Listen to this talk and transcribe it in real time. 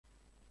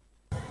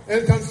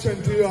Health and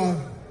strength to you all.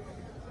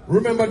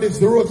 Remember this,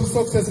 the road to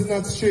success is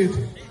not straight.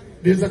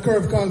 There's a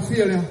curve called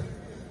failure,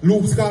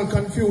 loops called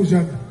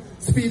confusion,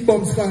 speed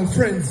bumps called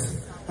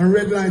friends, and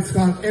red lights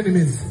called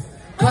enemies.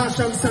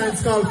 Caution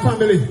signs called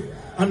family,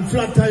 and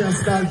flat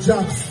tires called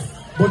jobs.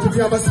 But if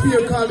you have a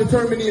spear called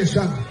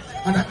determination,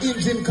 and an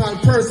engine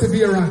called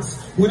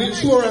perseverance, with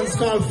insurance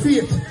called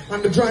faith,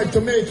 and the drive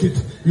to make it,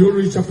 you'll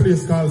reach a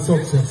place called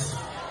success.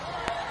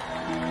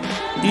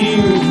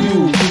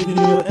 E-Review, giving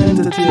you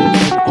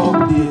entertainment,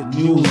 update,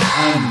 news,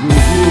 and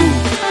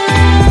review.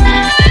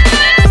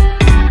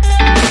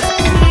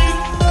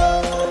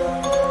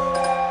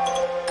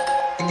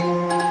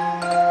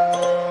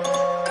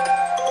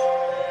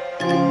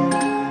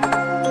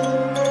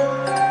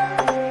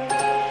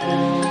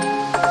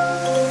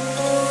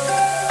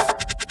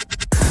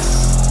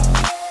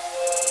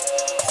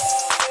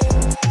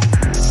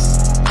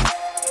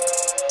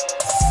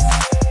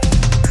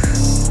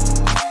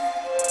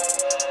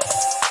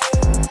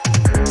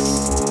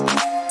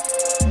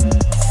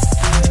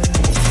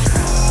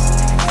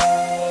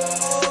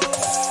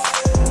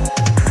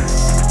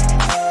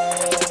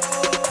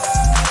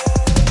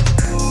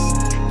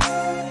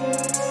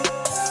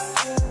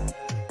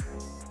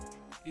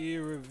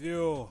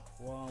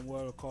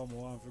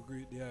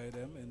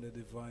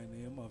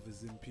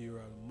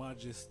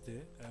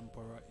 Majesty,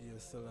 Emperor Haile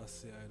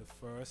Selassie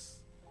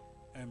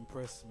I,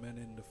 Empress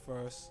Menin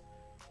I.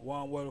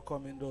 One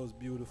welcoming those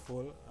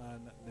beautiful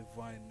and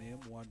divine name.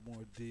 One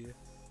more day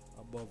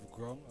above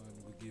ground,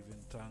 and we're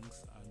giving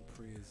thanks and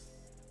praise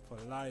for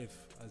life.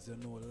 As you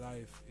know,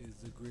 life is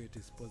the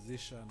greatest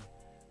position.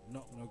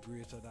 Nothing no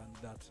greater than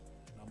that.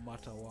 No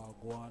matter what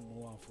go on,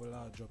 no one for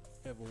large up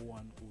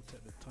everyone who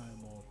take the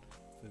time out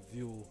to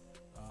view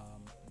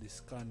this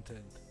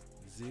content.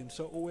 Zin.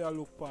 So who we are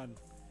look on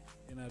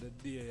in the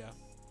day, yeah.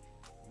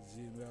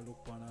 Zin, we are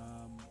look on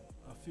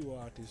a few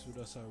artists who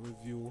does a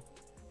review.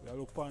 We are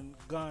look on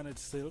Garnet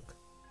Slik,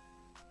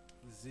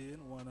 Zin,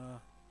 one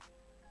of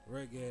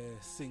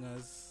reggae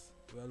singers.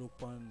 We are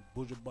look on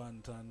Buju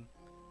Banton,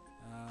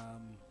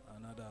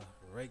 another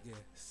reggae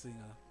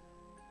singer.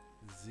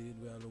 Zin,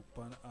 we are look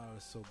on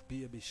also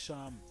Baby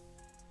Cham,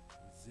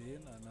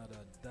 Zin,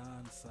 another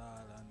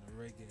dancehall and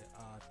reggae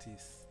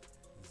artist.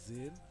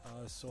 Zin,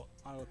 also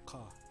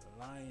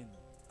Alkaline.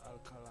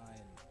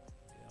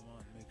 Yeah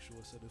man, make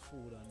sure so the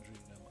food and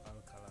drink them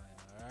alkaline,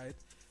 alright?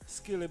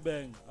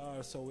 Skillebeng,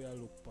 also we are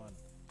look on.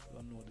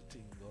 Don't know the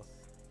thing though.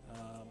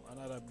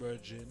 Another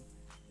virgin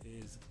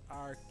is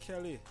R.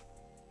 Kelly.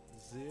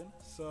 Zin.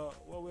 So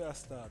what we are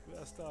start? We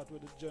are start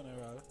with the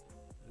general.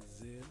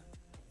 Zin.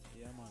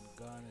 Yeah man,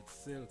 Garnet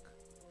Slik.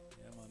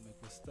 Yeah man,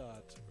 make we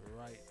start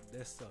right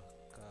there, sir.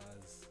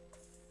 Cause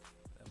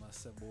them a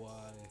say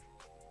boy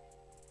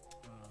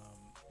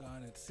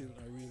Garnet Slik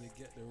don't really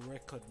get the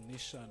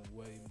recognition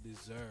where he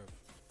deserve.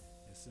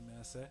 You see me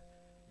I say?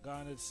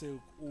 Garnet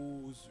Slik,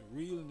 whose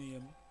real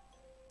name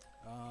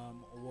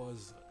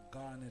was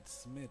Garnet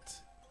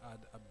Smith, had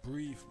a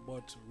brief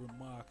but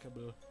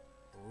remarkable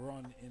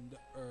run in the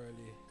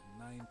early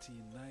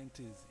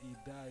 1990s. He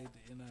died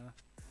in a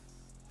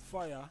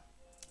fire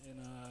in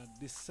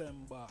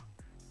December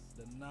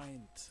the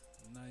 9th,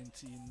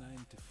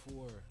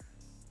 1994.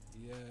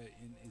 Yeah,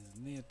 in his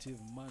native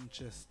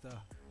Manchester.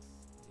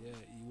 Yeah,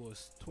 he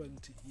was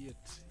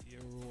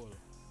 28-year-old.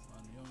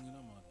 Man, young, you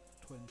know, man.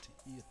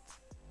 28.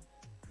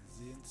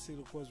 Zin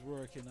Slik was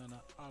working on an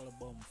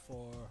album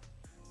for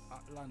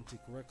Atlantic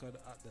Record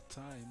at the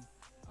time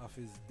of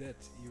his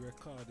death. He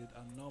recorded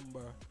a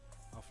number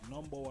of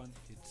 #1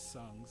 hit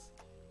songs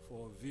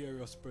for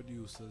various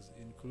producers,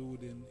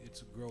 including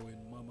its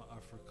growing Mama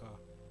Africa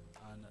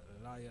and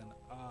Lion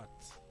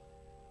Art.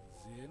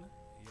 Zin,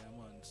 yeah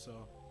man.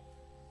 So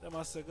they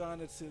must say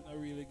Garnet Slik not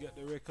really get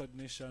the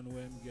recognition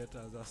when him get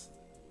as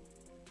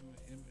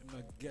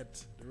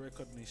get the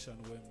recognition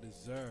when him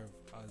deserve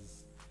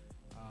as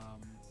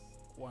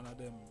one of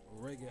them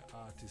reggae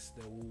artists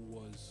that who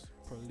was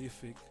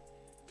prolific,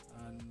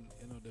 and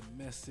you know the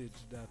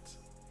message that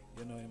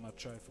you know him a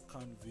try to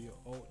convey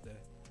out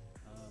there.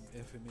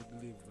 If he would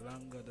live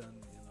longer than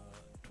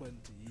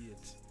 20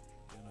 years,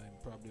 you know him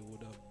probably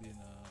would have been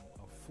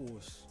a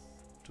force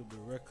to be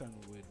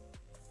reckoned with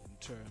in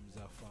terms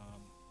of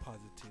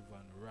positive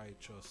and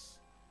righteous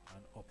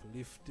and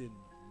uplifting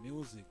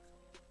music.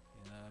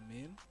 You know what I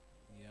mean?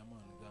 Yeah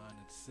man,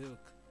 Garnet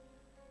Slik.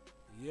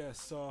 Yeah,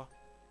 so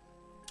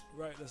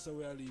right, that's how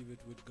we'll leave it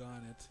with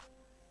Garnet.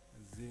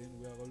 Then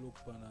we are gonna look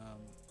on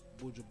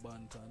Buju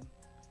Banton.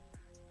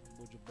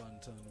 Buju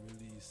Banton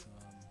release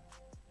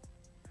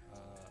I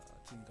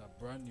think a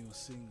brand new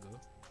single.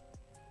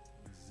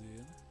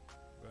 Then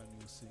brand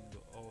new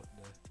single out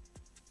there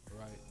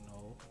right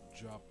now.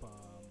 Drop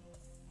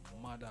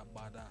Mada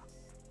Bada.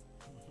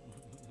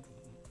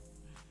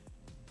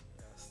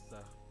 That's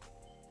the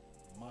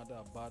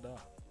Mada Bada.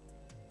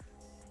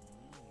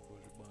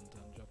 Buju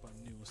Banton drop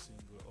a new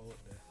single out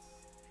there.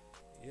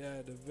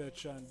 Yeah, the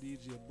veteran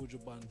DJ Buju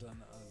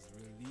Banton has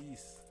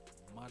released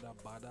Mada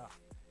Bada,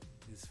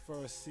 his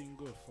first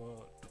single for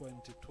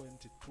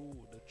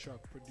 2022. The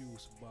track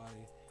produced by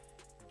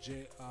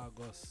J.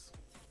 August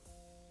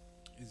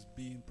is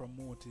being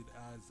promoted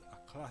as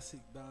a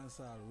classic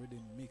dancehall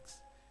rhythm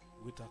mix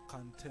with a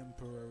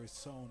contemporary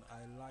sound,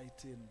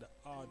 highlighting the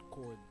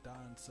hardcore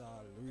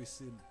dancehall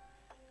rhythm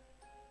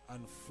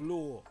and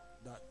flow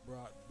that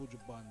brought Buju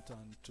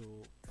Banton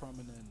to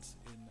prominence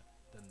in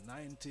the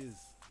 90s.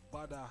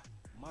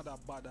 Mada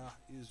Bada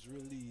is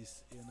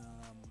released in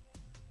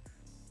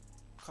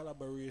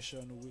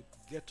collaboration with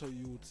Ghetto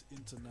Youth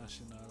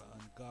International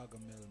and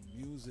Gargamel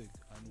Music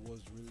and was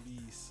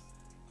released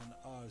on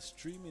all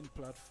streaming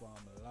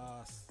platforms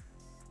last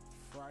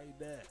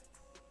Friday.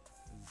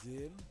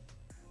 Then,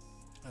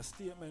 a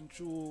statement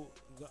through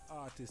the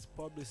artist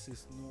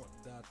publicist note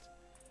that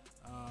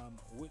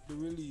with the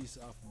release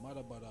of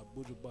Mada Bada,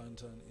 Buju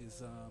Banton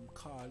is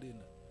calling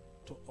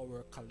to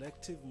our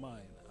collective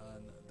mind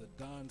and the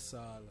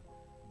dancehall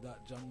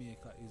that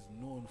Jamaica is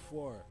known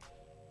for,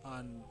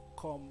 and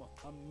come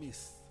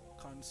amidst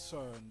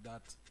concern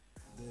that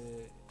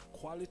the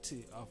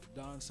quality of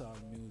dancehall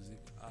music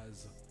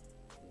has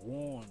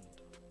warned.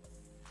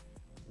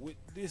 With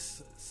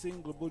this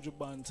single, Buju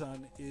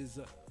Banton is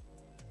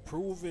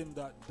proving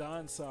that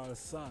dancehall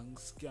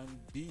songs can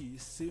be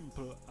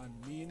simple and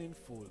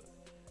meaningful,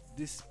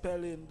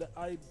 dispelling the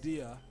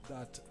idea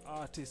that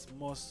artists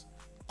must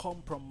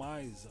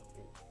compromise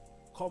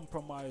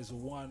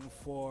one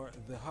for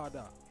the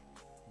other.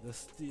 The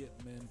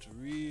statement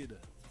read,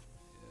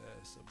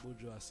 yes,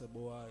 Buju said,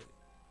 boy,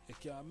 you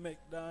can make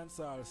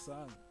dancehall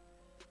song,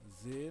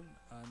 Zane,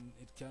 and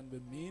it can be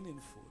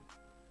meaningful.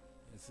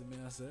 You see me,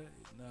 I say,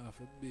 it now have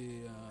to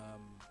be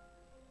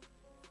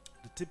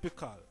the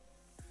typical.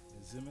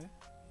 You see me?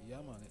 Yeah,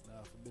 man, it now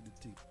have to be the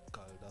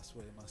typical. That's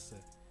what I must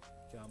say.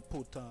 You can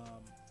put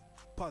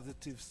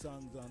positive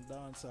songs and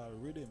dancehall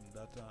rhythm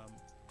that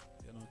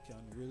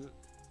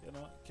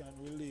can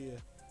relay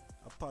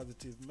a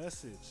positive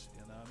message.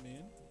 You know what I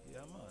mean?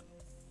 Yeah, man.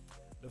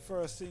 The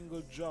first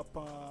single drop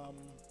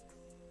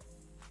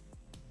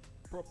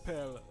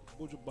propel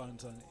Buju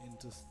Banton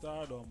into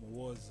stardom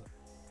was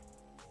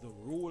The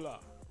Ruler,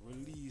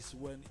 released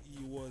when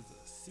he was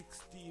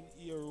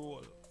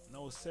 16-year-old.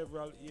 Now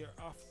several years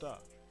after,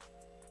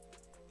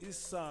 his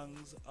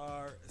songs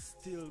are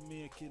still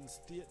making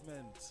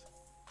statements.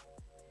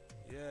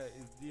 Yeah,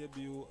 his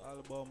debut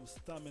album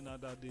Stamina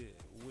Daddy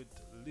with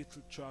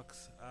Little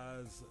Tracks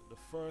as the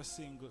first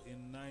single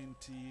in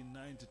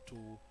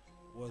 1992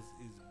 was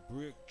his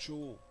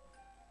breakthrough.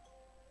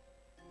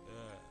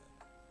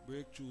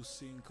 Breakthrough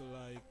single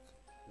like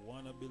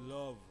Wanna Be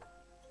Love,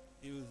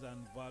 Hills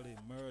and Valley,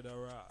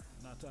 Murderer,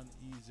 Not an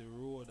Easy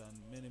Road,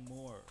 and many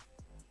more.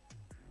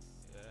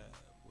 Yeah,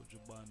 Buju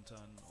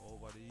Banton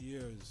over the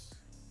years,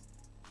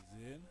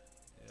 yeah,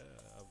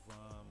 I've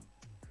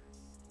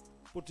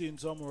put in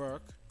some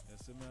work. You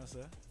see me I say?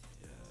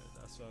 Yeah,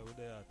 that's why we're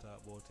there to talk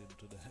about him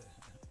today.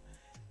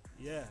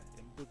 Yeah,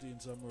 him put in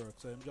some work.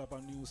 So him drop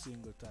a new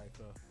single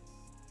titled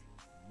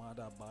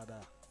Mada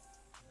Bada.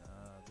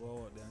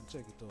 Go out there and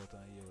check it out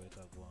and hear what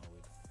I'm going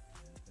with.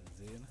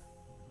 Zane.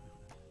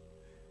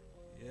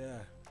 Yeah,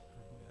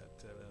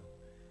 I tell you.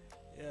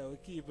 Yeah, we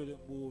keep it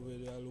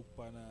moving. I look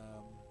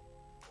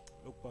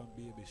on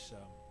Baby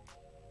Cham.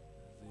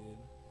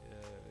 Zane.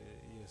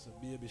 Yeah, so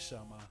Baby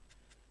Cham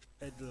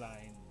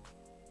headline.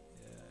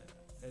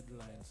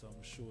 Headline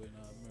some show in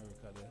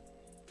America there.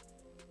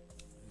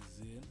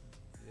 Zane.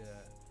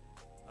 Yeah.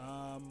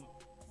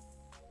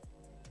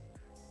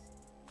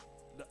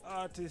 The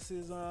artist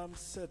is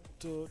set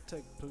to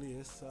take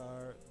place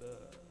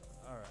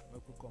alright,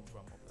 where could come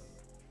from up there.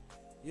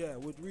 Yeah,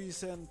 with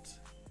recent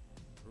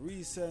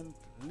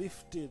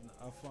lifting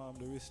of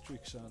the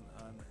restriction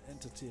and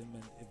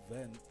entertainment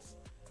events,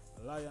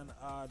 Lion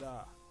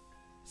Harder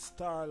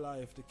Star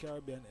Life the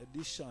Caribbean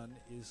edition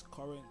is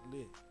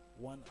currently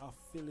one of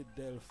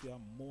Philadelphia's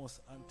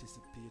most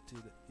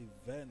anticipated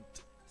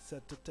event,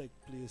 set to take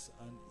place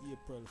on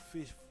April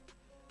 5th.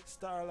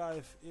 Star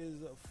Life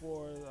is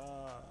for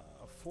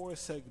a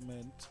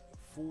 4-segment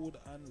food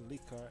and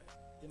liquor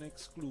in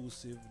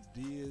exclusive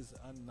days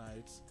and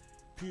nights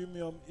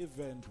premium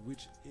event,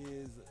 which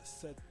is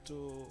set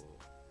to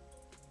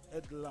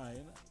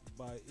headline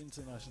by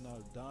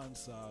international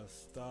dancehall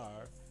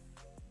star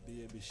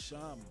Baby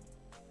Cham,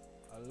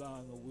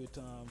 along with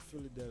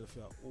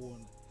Philadelphia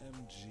own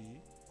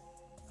MG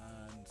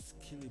and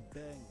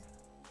Skillebeng,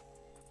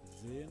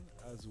 Zane,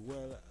 as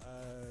well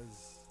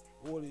as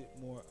only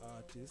more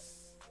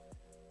artists.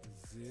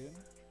 Zane,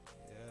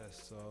 yeah,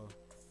 so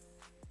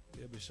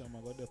Baby Cham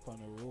got up on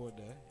the road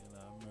there in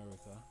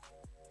America.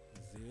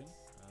 Zane,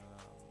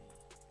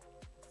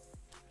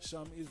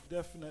 Cham is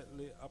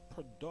definitely a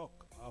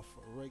product of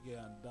reggae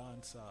and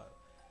dancehall,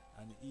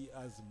 and he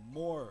has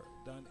more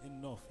than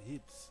enough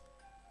hits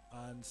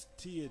and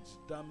stage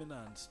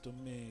dominance to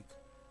make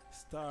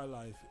Star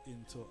Life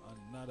into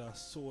another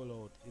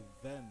sold-out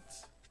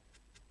event.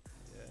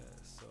 Yeah,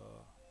 so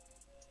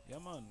yeah,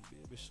 man,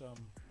 Baby Cham,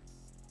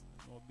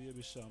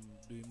 Baby Cham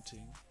do him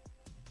thing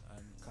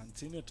and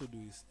continue to do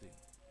his thing.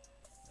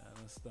 You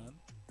understand?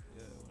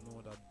 Yeah, we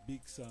know that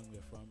big song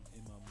from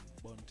him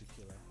and Bounty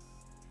Killer.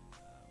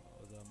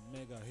 Was a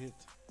mega hit.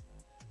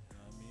 You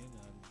know what I mean?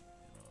 And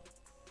you know,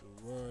 the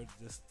word,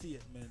 the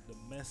statement, the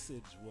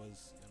message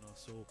was, you know,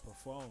 so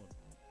profound.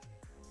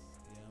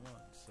 Yeah,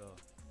 man. So,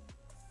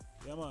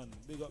 yeah, man.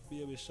 Big up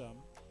Baby Cham.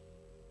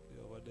 Be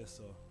over there,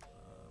 so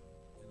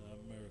in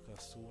America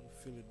soon,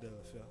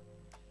 Philadelphia,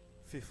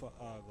 5th of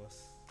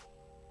August.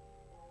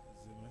 You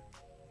see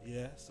me?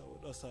 Yeah. So we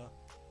just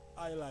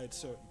highlight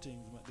certain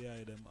things, make the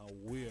item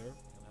aware. You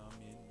know what I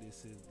mean?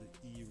 This is the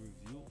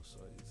E-review, so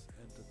it's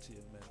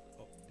entertainment,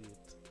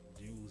 update,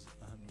 news,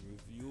 and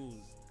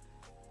reviews.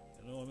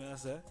 You know what I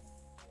say?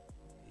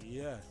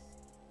 Yeah.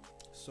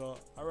 So,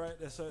 alright,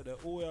 that's right.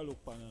 Who we are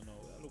look on now?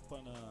 We are look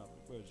on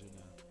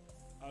Virginia.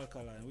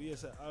 Alkaline. We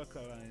say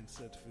Alkaline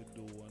set for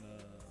do one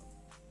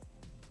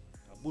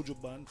a Buju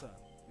Banton,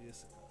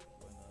 basically.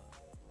 When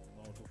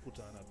want to put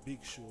on a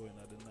big show in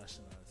the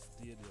National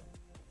Stadium.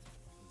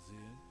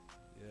 See?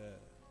 Yeah.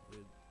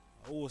 With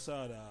a whole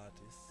side of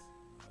artists.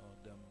 You know,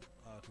 them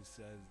artists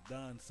is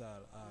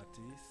dancehall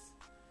artists.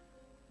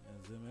 You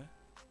see me?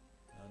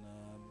 And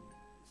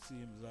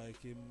seems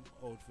like him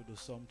out for do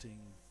something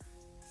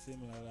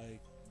similar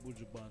like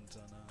Buju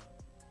Banton.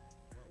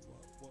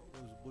 What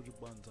was Buju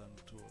Banton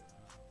tour?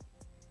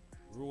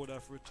 Road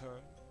of Return.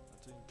 I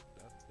think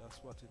that's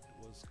what it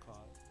was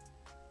called.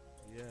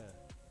 Yeah.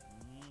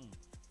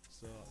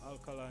 So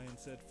Alkaline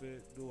said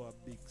for do a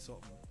big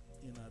something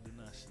in the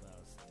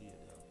National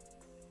Stadium.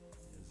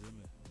 You see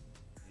me?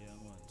 Yeah,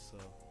 man. So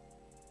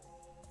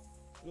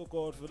look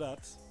out for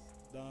that.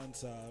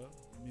 Dancehall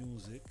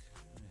music.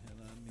 You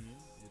know what I mean?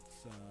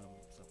 It's a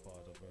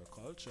part of our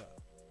culture,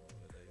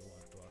 whether you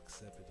want to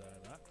accept it or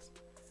not.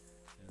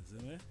 You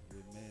see me? We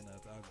may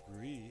not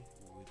agree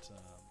with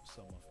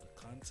some of the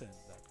content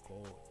that go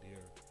out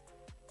there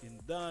in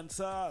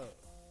dancehall,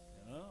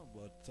 you know,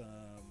 but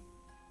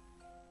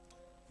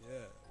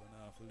yeah, we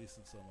don't have to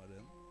listen to some of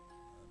them,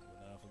 and we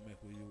don't have to make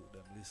we youth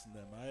them listen to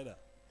them either.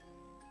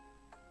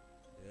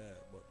 Yeah,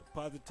 but the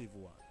positive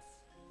ones,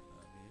 you know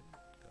what I mean?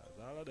 Because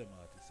all of them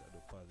artists do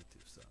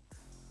positive songs.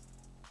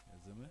 You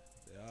see me?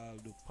 They all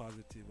do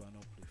positive and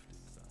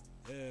uplifting songs.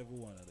 Every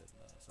one of them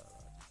dancehall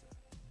artists.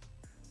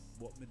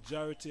 But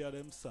majority of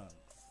them songs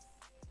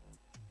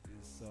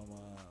is some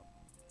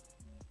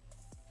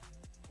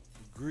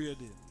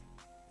degrading,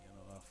 you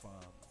know, of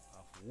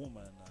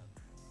woman and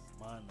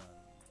man and, you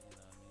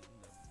know what I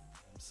mean,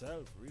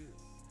 themselves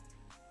really,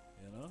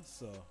 you know.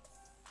 So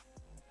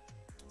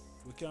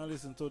we can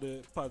listen to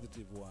the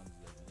positive ones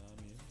then, you know what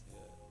I mean?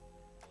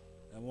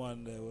 Yeah. And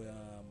one that will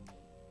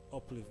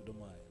uplift the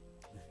mind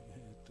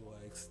to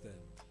an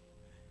extent.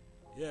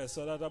 Yeah,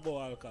 so that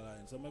about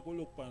Alkaline. So I go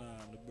look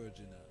on the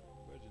Virginia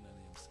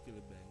name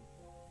Skillebeng.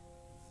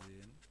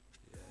 Yeah,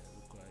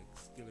 look like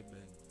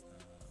Skillebeng.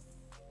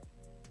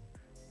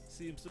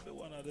 Seems to be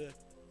one of the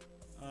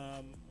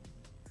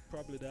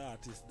probably the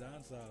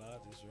dancehall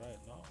artists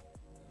right now.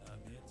 I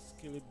mean,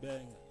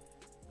 Skillebeng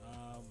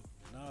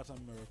North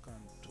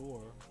American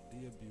tour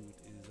debut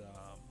is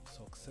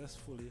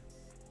successfully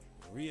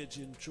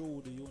raging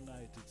through the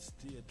United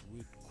States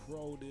with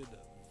crowded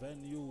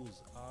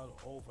venues all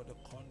over the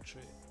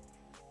country.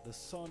 The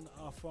son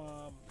of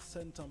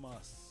St.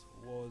 Thomas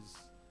was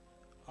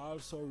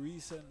also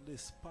recently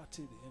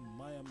spotted in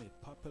Miami,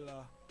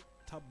 popular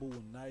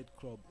Taboo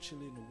nightclub,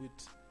 chilling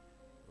with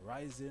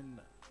rising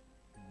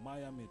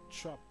Miami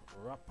trap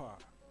rapper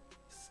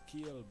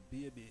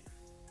Skillebeng.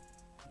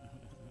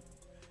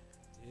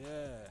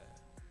 Yeah.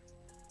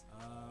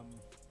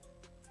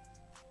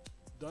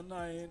 The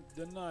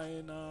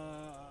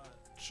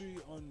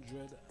 300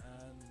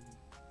 and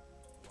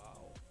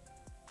wow,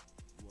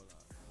 voila,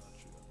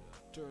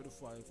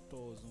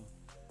 35,000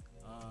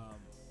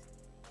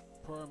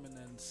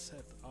 permanent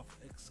set of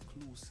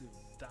exclusive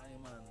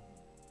diamond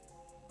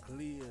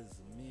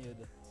glaze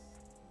made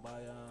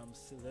by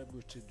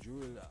celebrity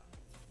jeweler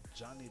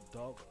Johnny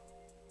Dog.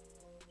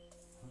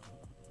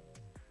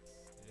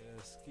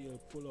 Yeah, Skill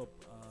pull up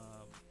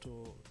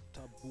to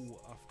Taboo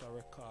after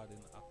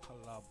recording a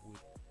collab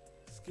with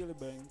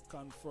Skillebeng,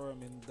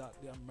 confirming that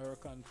the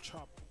American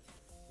Trap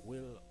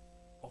will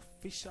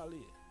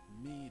officially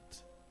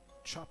meet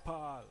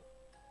Trapal.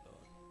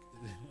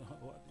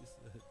 What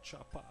is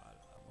Trapal? I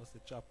must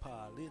say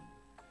Trapalin.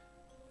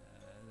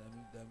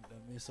 Them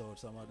miss out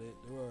some of the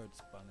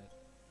words on it,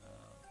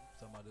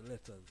 some of the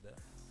letters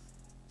there.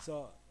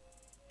 So,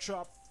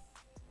 Trap,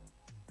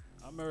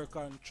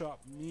 American Trap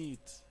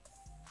meet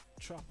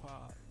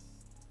Trapal.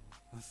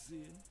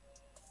 See?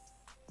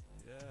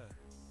 Yeah.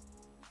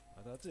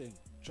 But I think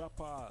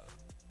Trapal,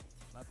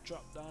 not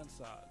Trap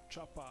Dancer,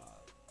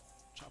 Trapal,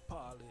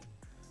 Trapalin.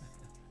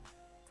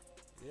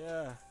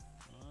 Yeah.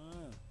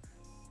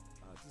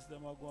 Artists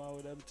them are going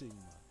with them thing,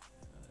 man.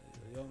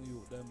 Young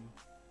youth, them,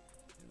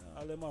 you know,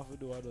 all them have to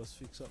do is just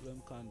fix up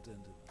them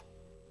content, you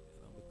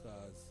know,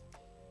 because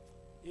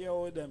here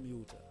with them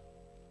youth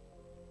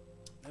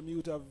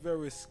are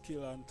very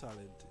skilled and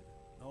talented.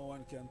 No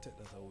one can take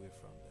that away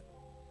from them.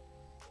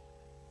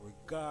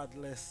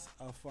 Regardless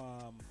of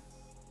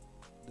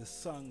the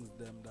songs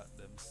them that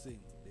them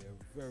sing, they are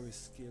very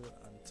skilled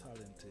and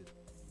talented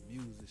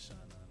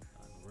musician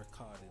and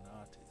record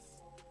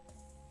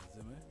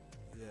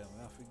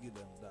have to give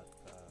them that.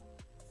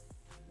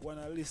 When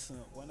I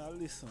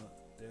listen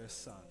their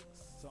songs,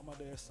 some of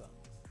their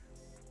songs,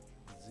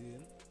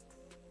 Zane,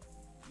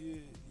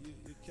 you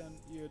can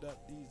hear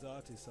that these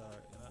artists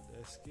are,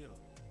 they're skilled.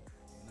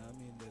 I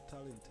mean, they're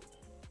talented.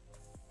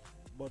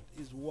 But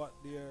is what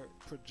they're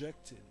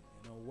projecting,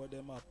 what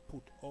them are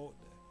put out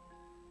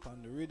there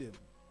on the rhythm,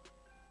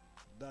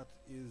 that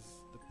is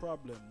the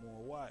problem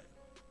more while.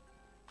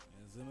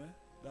 You see me?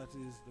 That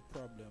is the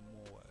problem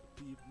more while.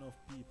 Enough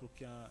people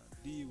can't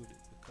deal with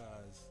it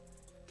because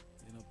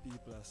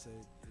people are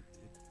saying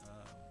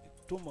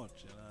it too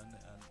much, and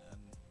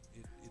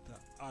it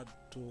add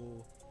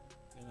to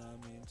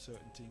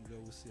certain things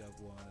that we see are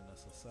going on in a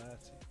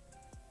society.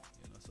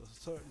 So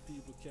certain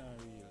people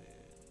can't really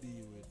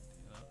deal with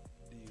the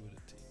thing.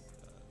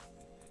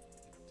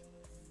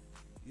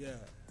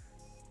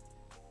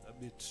 A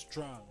bit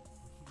strong.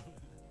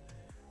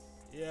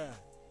 Yeah,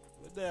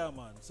 but there,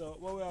 man. So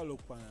what we are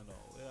looking at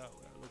now? We are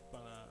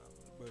looking at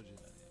Virgin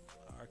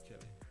R.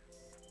 Kelly.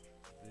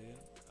 Then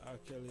R.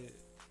 Kelly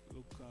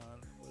look on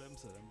what them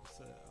say. Them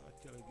say R.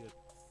 Kelly get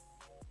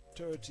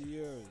 30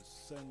 years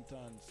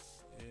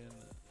sentence in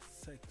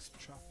sex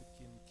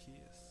trafficking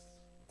case.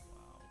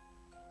 Wow.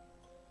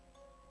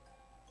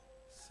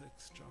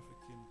 Sex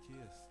trafficking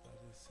case. That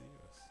is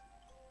serious.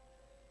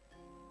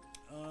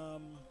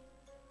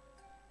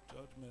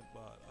 Judgment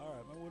bad.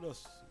 Alright, man, we'll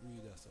just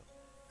read that up.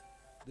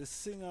 The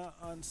singer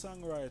and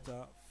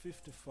songwriter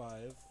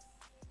 55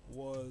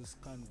 was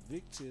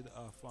convicted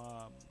of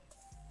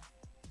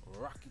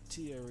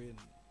racketeering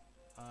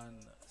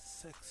and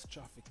sex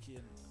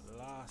trafficking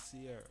last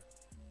year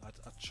at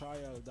a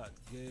trial that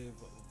gave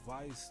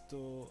voice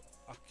to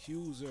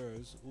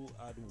accusers who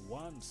had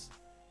once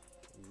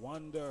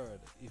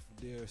wondered if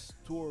their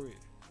story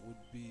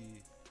would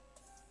be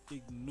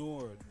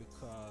ignored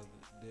because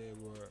they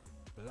were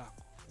black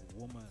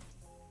women.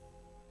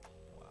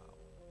 Wow.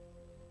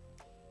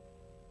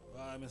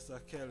 Wow, Mr.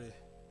 Kelly.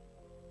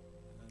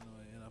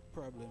 In a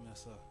problem,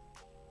 yes, sir.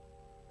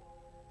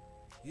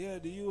 Yeah,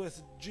 the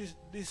U.S.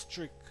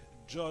 District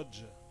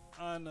Judge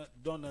Ann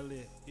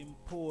Donnelly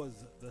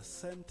imposed the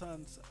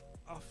sentence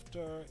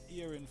after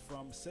hearing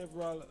from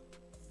several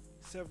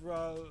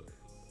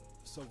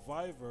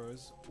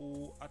survivors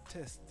who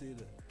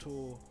attested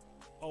to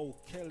how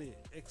Kelly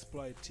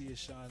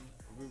exploitation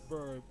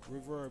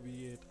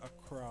reverberate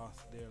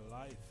across their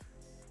life.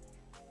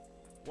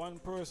 One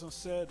person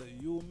said,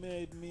 "You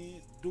made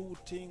me do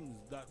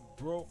things that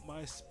broke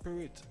my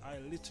spirit. I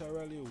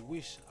literally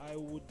wish I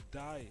would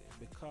die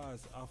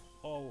because of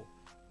how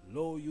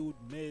low you'd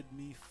made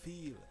me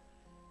feel,"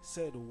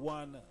 said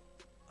one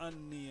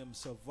unnamed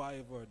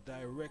survivor,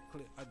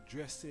 directly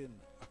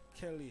addressing a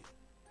Kelly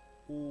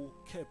who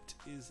kept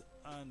his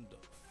hand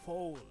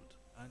folded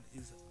and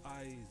his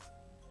eyes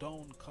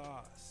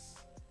downcast.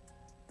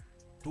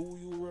 Do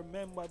you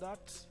remember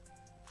that?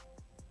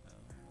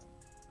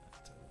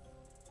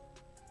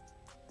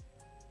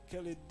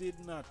 Kelly did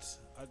not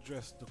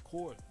address the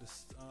court.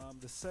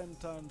 The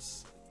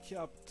sentence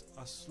capped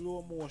a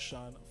slow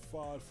motion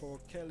fall for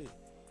Kelly,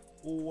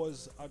 who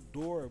was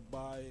adored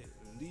by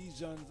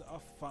legions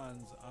of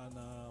fans and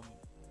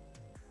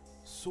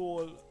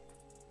sold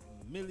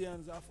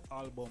millions of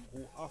albums,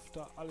 who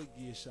after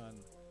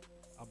allegation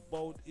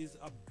about his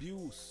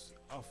abuse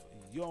of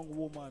young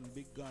woman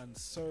began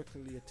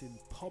circulating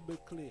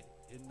publicly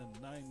in the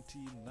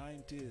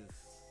 1990s.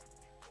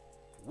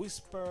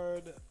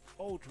 Whispered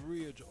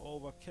outrage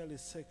over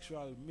Kelly's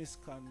sexual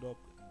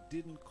misconduct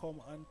didn't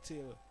come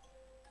until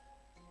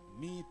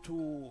Me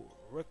Too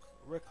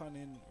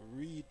reckoning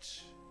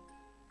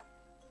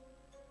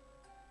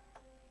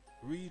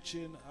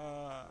reaching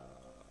a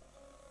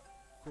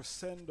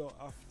crescendo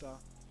after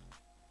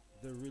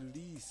the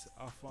release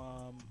of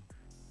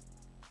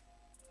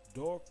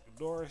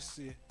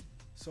Dorsey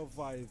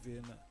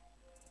surviving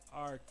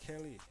R.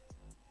 Kelly.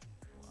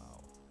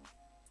 Wow,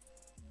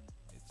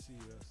 it's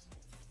serious.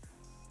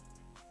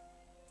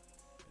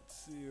 It's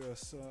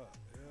serious.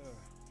 Yeah,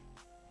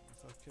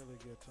 so Kelly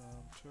get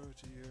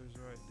 30 years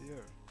right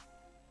there.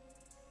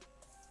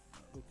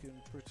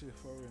 Looking pretty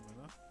for him, you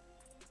know.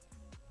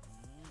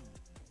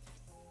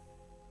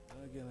 And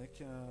again, I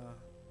can't.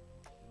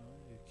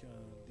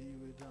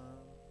 You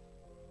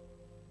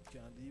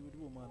can't deal with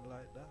woman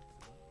like that.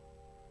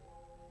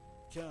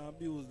 Can't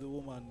abuse the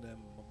woman them,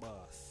 my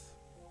boss.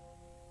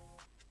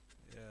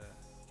 Yeah,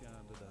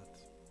 can't do that.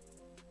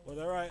 But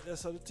alright,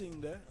 that's the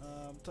thing there.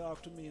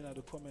 Talk to me in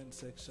the comment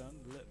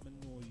section. Let me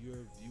know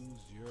your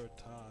views, your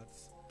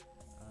thoughts,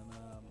 and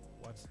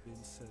what's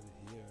been said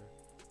here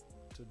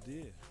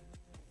today.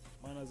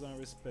 Manners and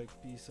respect,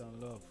 peace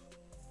and love.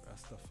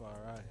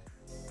 Rastafari.